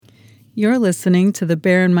You're listening to the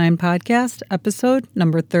Bear in Mind podcast, episode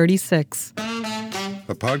number 36.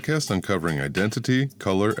 A podcast uncovering identity,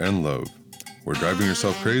 color, and love, where driving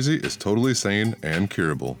yourself crazy is totally sane and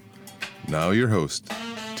curable. Now your host,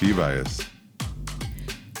 T. Bias.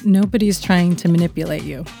 Nobody's trying to manipulate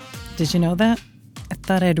you. Did you know that? I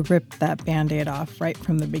thought I'd rip that Band-Aid off right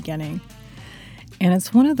from the beginning. And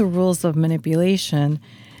it's one of the rules of manipulation.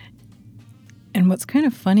 And what's kind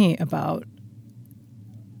of funny about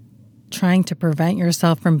trying to prevent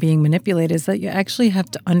yourself from being manipulated is that you actually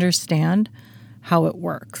have to understand how it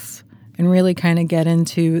works and really kind of get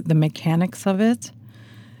into the mechanics of it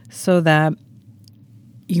so that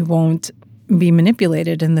you won't be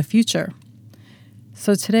manipulated in the future.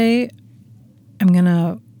 So today I'm going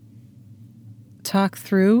to talk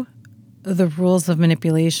through the rules of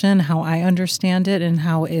manipulation, how I understand it, and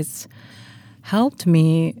how it's helped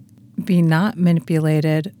me be not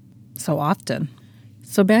manipulated so often.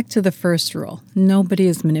 So back to the first rule. Nobody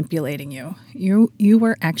is manipulating you. You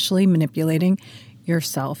are actually manipulating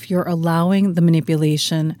yourself. You're allowing the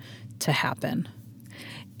manipulation to happen.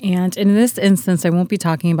 And in this instance, I won't be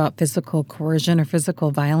talking about physical coercion or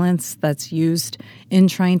physical violence that's used in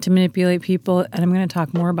trying to manipulate people. And I'm going to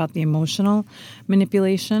talk more about the emotional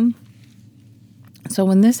manipulation. So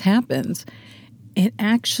when this happens, it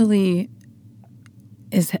actually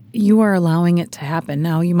is, you are allowing it to happen.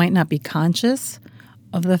 Now, you might not be conscious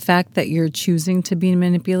of the fact that you're choosing to be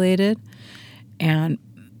manipulated. And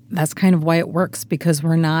that's kind of why it works, because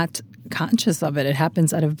we're not conscious of it. It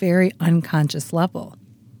happens at a very unconscious level.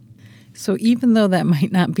 So even though that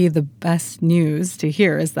might not be the best news to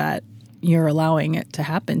hear, is that you're allowing it to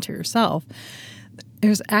happen to yourself,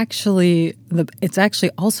 it's actually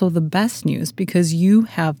also the best news, because you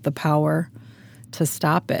have the power to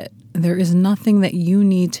stop it. There is nothing that you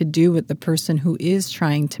need to do with the person who is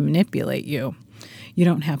trying to manipulate you. You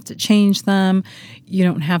don't have to change them. You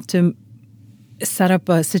don't have to set up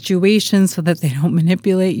a situation so that they don't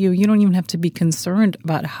manipulate you. You don't even have to be concerned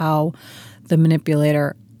about how the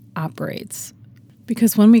manipulator operates.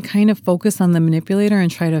 Because when we kind of focus on the manipulator and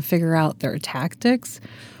try to figure out their tactics,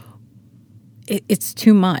 it's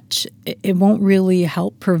too much. It won't really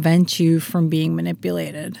help prevent you from being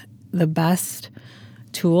manipulated. The best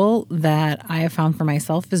tool that I have found for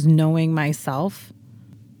myself is knowing myself.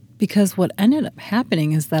 Because what ended up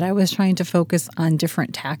happening is that I was trying to focus on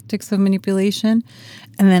different tactics of manipulation,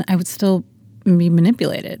 and then I would still be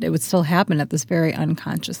manipulated. It would still happen at this very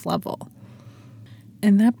unconscious level.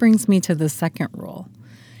 And that brings me to the second rule.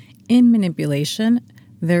 In manipulation,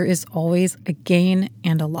 there is always a gain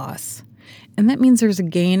and a loss. And that means there's a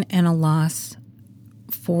gain and a loss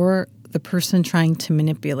for the person trying to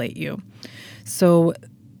manipulate you. So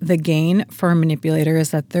the gain for a manipulator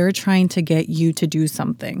is that they're trying to get you to do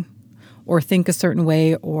something or think a certain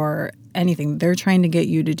way or anything. They're trying to get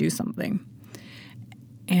you to do something.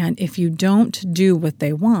 And if you don't do what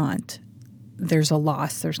they want, there's a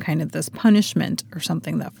loss. There's kind of this punishment or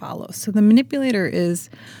something that follows. So the manipulator is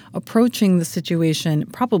approaching the situation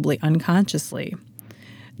probably unconsciously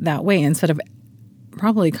that way, instead of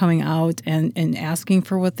probably coming out and asking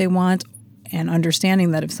for what they want and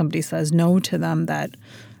understanding that if somebody says no to them,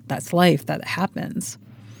 that's life, that happens.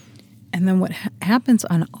 And then what happens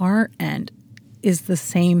on our end is the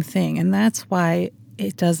same thing. And that's why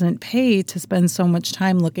it doesn't pay to spend so much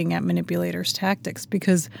time looking at manipulators' tactics,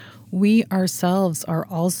 because we ourselves are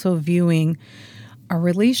also viewing our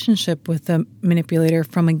relationship with the manipulator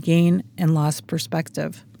from a gain and loss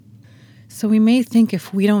perspective. So we may think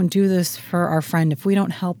if we don't do this for our friend, if we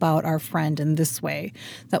don't help out our friend in this way,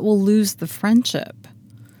 that we'll lose the friendship.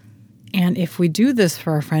 And if we do this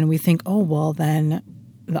for our friend, we think, oh, well, then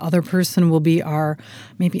the other person will be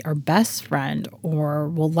maybe our best friend or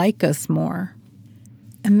will like us more.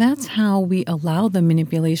 And that's how we allow the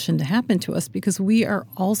manipulation to happen to us, because we are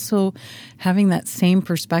also having that same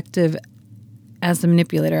perspective as the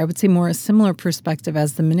manipulator. I would say more a similar perspective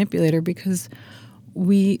as the manipulator, because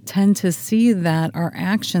we tend to see that our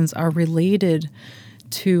actions are related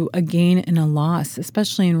to a gain and a loss,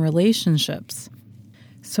 especially in relationships.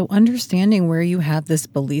 So understanding where you have this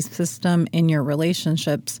belief system in your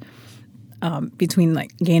relationships between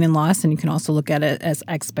like gain and loss, and you can also look at it as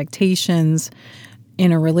expectations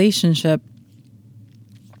in a relationship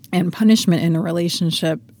and punishment in a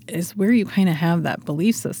relationship, is where you kind of have that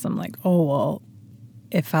belief system like, oh, well,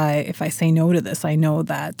 if I say no to this, I know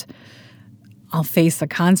that I'll face a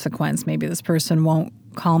consequence. Maybe this person won't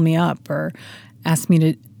call me up or ask me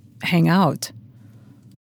to hang out.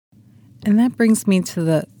 And that brings me to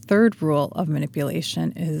the third rule of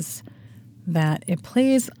manipulation, is that it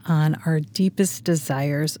plays on our deepest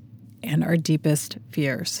desires and our deepest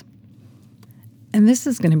fears. And this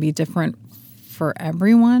is going to be different for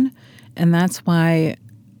everyone. And that's why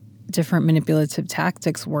different manipulative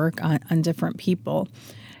tactics work on different people.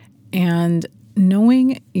 And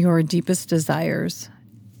knowing your deepest desires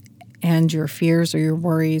and your fears or your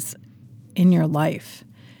worries in your life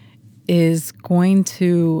is going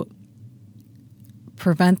to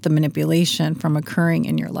prevent the manipulation from occurring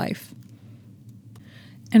in your life.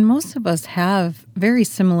 And most of us have very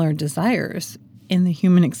similar desires in the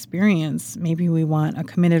human experience. Maybe we want a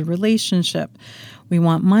committed relationship, we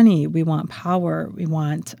want money, we want power, we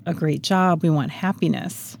want a great job, we want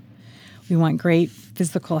happiness, we want great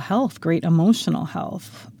physical health, great emotional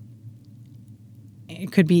health.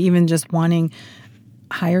 It could be even just wanting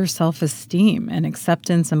higher self-esteem and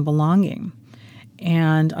acceptance and belonging.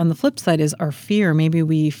 And on the flip side is our fear. Maybe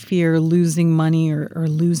we fear losing money or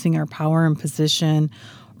losing our power and position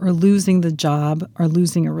or losing the job or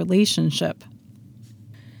losing a relationship.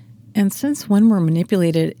 And since when we're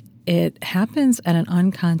manipulated, it happens at an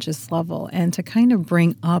unconscious level. And to kind of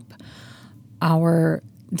bring up our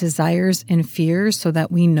desires and fears so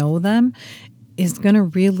that we know them is going to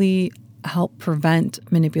really help prevent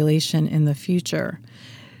manipulation in the future.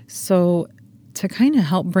 So to kind of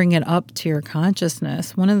help bring it up to your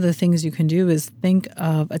consciousness, one of the things you can do is think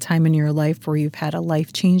of a time in your life where you've had a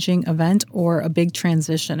life-changing event or a big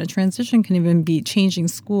transition. A transition can even be changing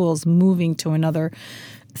schools, moving to another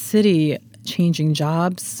city, changing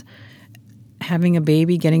jobs, having a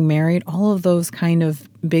baby, getting married, all of those kind of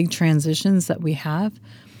big transitions that we have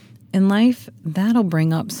in life. That'll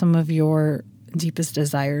bring up some of your deepest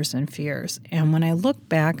desires and fears. And when I look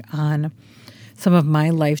back on some of my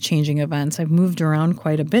life-changing events, I've moved around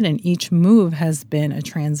quite a bit, and each move has been a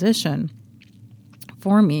transition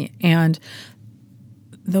for me. And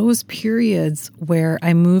those periods where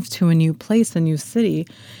I moved to a new place, a new city,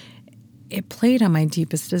 it played on my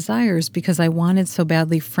deepest desires because I wanted so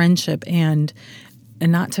badly friendship and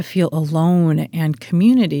not to feel alone, and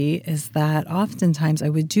community. Is that oftentimes I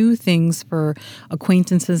would do things for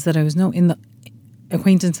acquaintances that I was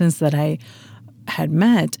acquaintances that I had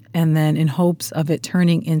met, and then in hopes of it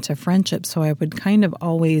turning into friendship. So I would kind of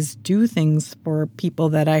always do things for people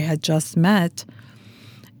that I had just met,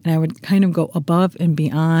 and I would kind of go above and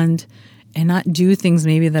beyond and not do things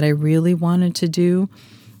maybe that I really wanted to do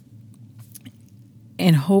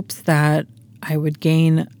in hopes that I would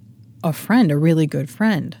gain a friend, a really good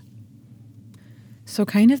friend. So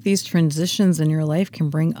kind of these transitions in your life can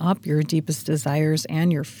bring up your deepest desires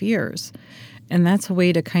and your fears. And that's a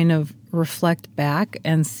way to kind of reflect back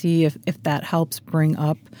and see if that helps bring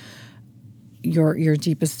up your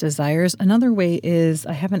deepest desires. Another way is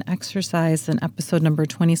I have an exercise in episode number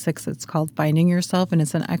 26. It's called Finding Yourself, and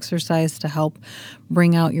it's an exercise to help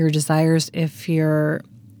bring out your desires if you're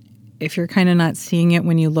kind of not seeing it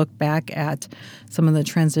when you look back at some of the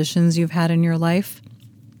transitions you've had in your life.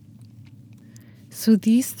 So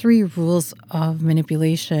these 3 rules of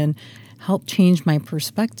manipulation help change my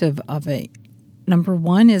perspective of it. Number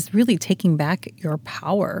 1 is really taking back your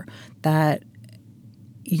power, that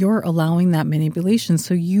you're allowing that manipulation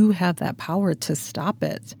so you have that power to stop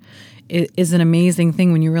it. It is an amazing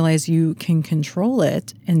thing when you realize you can control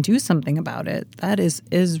it and do something about it. That is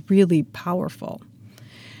really powerful.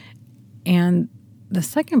 And the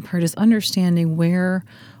second part is understanding where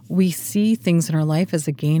we see things in our life as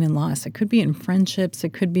a gain and loss. It could be in friendships,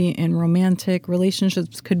 it could be in romantic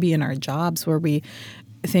relationships, it could be in our jobs where we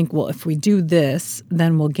think, well, if we do this,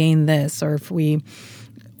 then we'll gain this. Or if we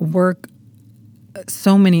work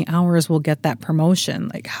so many hours, we'll get that promotion.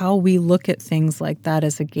 Like how we look at things like that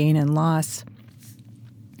as a gain and loss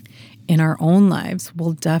in our own lives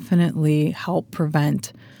will definitely help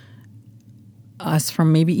prevent us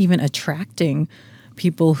from maybe even attracting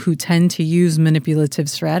people who tend to use manipulative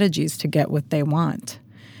strategies to get what they want.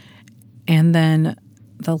 And then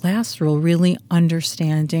the last rule, really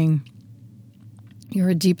understanding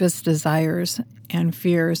your deepest desires and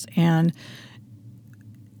fears. And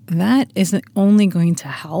that isn't only going to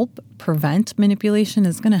help prevent manipulation,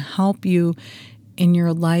 it's going to help you in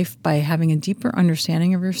your life by having a deeper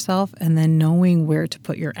understanding of yourself and then knowing where to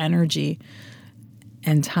put your energy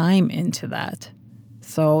and time into that.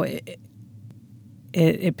 So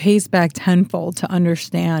it pays back tenfold to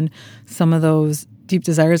understand some of those deep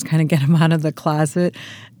desires, kind of get them out of the closet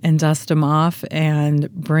and dust them off and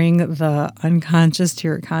bring the unconscious to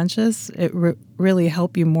your conscious. It really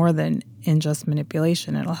help you more than in just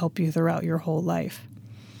manipulation. It'll help you throughout your whole life.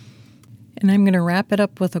 And I'm going to wrap it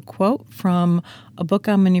up with a quote from a book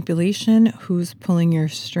on manipulation, Who's Pulling Your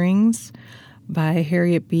Strings, by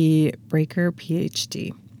Harriet B. Breaker,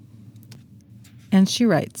 PhD. And she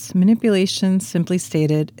writes, manipulation, simply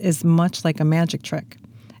stated, is much like a magic trick.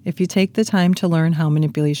 If you take the time to learn how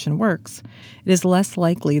manipulation works, it is less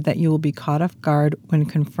likely that you will be caught off guard when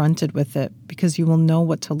confronted with it because you will know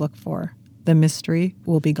what to look for. The mystery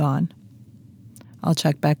will be gone. I'll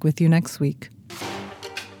check back with you next week.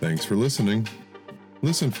 Thanks for listening.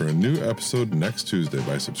 Listen for a new episode next Tuesday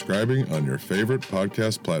by subscribing on your favorite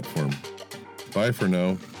podcast platform. Bye for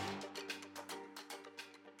now.